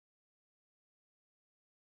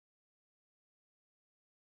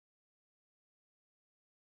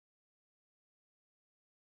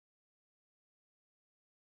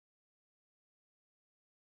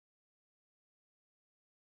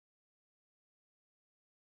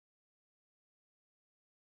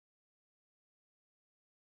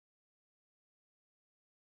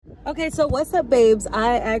Okay, so what's up, babes?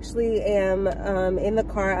 I actually am in the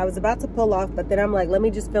car. I was about to pull off, but then I'm like, let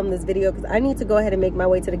me just film this video because I need to go ahead and make my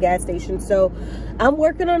way to the gas station. So I'm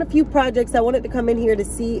working on a few projects. I wanted to come in here to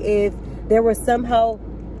see if there was somehow...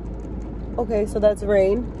 Okay, so that's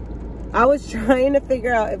rain. I was trying to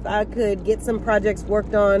figure out if I could get some projects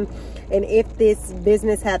worked on and if this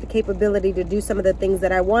business had the capability to do some of the things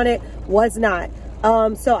that I wanted. Was not.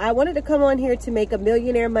 So I wanted to come on here to make a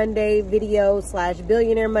Millionaire Monday video /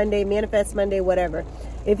 Billionaire Monday, Manifest Monday, whatever.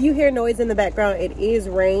 If you hear noise in the background, it is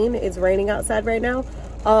rain. It's raining outside right now.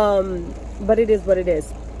 But it is what it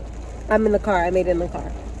is. I'm in the car. I made it in the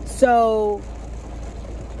car. So,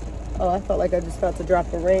 oh, I felt like I just felt to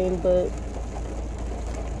drop the rain, but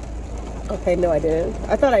okay, no, I didn't.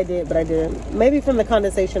 I thought I did, but I didn't. Maybe from the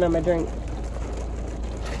condensation on my drink.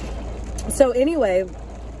 So anyway,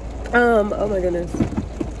 oh my goodness.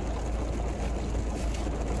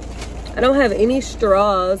 I don't have any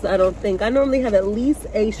straws, I don't think. I normally have at least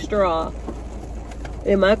a straw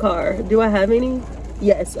in my car. Do I have any?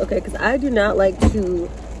 Yes, okay, because I do not like to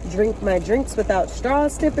drink my drinks without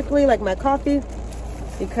straws typically, like my coffee,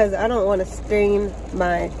 because I don't want to stain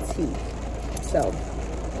my teeth. So,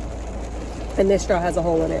 and this straw has a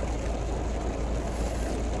hole in it.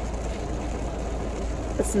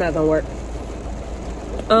 It's not gonna work.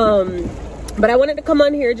 But I wanted to come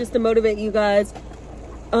on here just to motivate you guys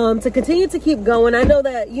to continue to keep going. I know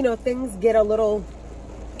that, you know, things get a little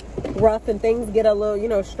rough and things get a little, you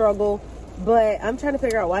know, struggle, but I'm trying to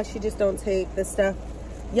figure out why she just don't take the stuff.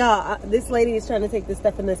 Y'all, this lady is trying to take this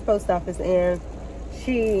stuff in this post office, and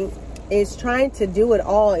she is trying to do it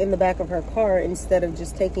all in the back of her car instead of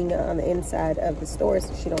just taking it on the inside of the store,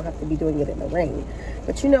 so she don't have to be doing it in the rain.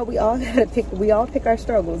 But you know, we all pick our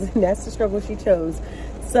struggles, and that's the struggle she chose.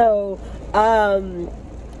 So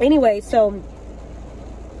anyway, so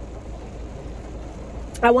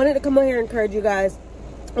I wanted to come on here and encourage you guys.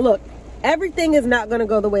 Look, everything is not going to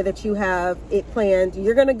go the way that you have it planned.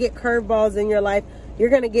 You're going to get curveballs in your life. You're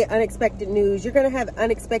going to get unexpected news. You're going to have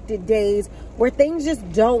unexpected days where things just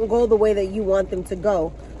don't go the way that you want them to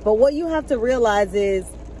go. But what you have to realize is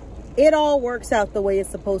it all works out the way it's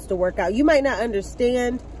supposed to work out. You might not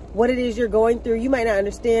understand what it is you're going through. You might not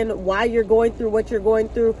understand why you're going through what you're going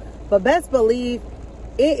through. But best believe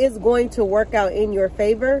it is going to work out in your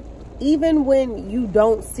favor, even when you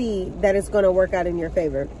don't see that it's going to work out in your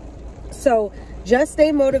favor. So just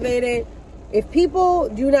stay motivated. If people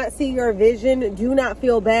do not see your vision, do not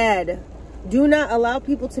feel bad. Do not allow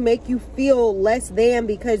people to make you feel less than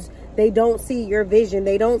because they don't see your vision.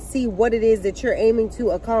 They don't see what it is that you're aiming to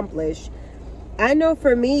accomplish. I know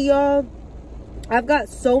for me, y'all, I've got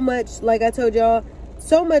so much, like I told y'all,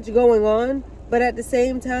 so much going on. But at the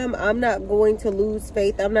same time, I'm not going to lose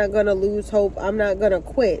faith. I'm not going to lose hope. I'm not going to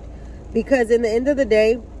quit. Because in the end of the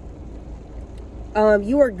day,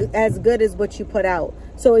 you are as good as what you put out.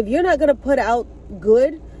 So if you're not going to put out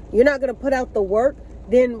good, you're not going to put out the work,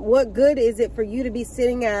 then what good is it for you to be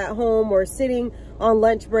sitting at home or sitting on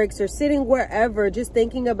lunch breaks or sitting wherever just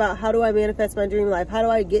thinking about how do I manifest my dream life? How do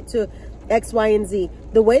I get to X, Y, and Z?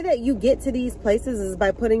 The way that you get to these places is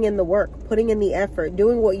by putting in the work, putting in the effort,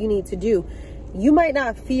 doing what you need to do. You might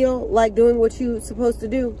not feel like doing what you're supposed to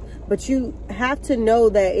do, but you have to know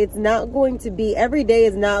that it's not going to be, every day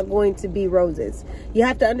is not going to be roses. You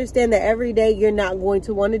have to understand that every day you're not going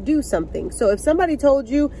to want to do something. So if somebody told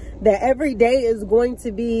you that every day is going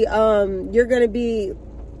to be, you're going to be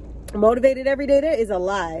motivated every day, that is a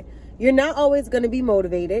lie. You're not always going to be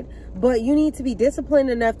motivated, but you need to be disciplined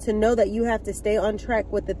enough to know that you have to stay on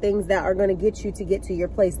track with the things that are going to get you to get to your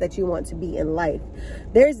place that you want to be in life.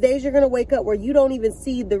 There's days you're going to wake up where you don't even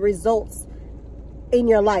see the results in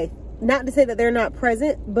your life. Not to say that they're not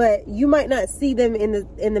present, but you might not see them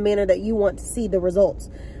in the manner that you want to see the results.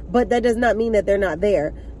 But that does not mean that they're not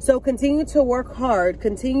there. So continue to work hard,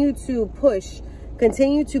 continue to push,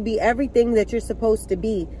 continue to be everything that you're supposed to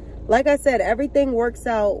be. Like I said, everything works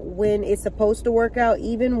out when it's supposed to work out,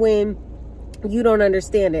 even when you don't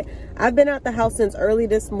understand it. I've been out the house since early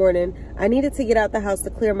this morning. I needed to get out the house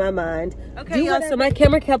to clear my mind. Okay, y'all, so my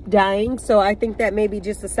camera kept dying, so I think that may be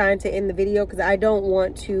just a sign to end the video because I don't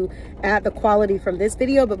want to add the quality from this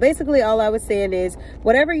video. But basically all I was saying is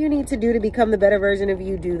whatever you need to do to become the better version of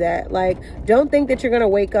you, do that. Like, don't think that you're gonna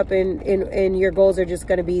wake up and your goals are just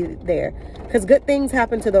gonna be there, because good things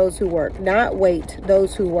happen to those who work, not wait,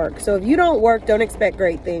 those who work. So if you don't work, don't expect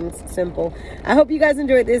great things. Simple. I hope you guys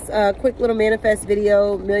enjoyed this quick little manifest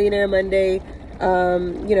video, Millionaire Monday.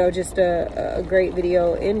 You know, just a great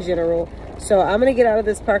video in general. So I'm gonna get out of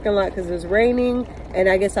this parking lot because it's raining, and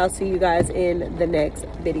I guess I'll see you guys in the next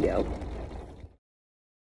video.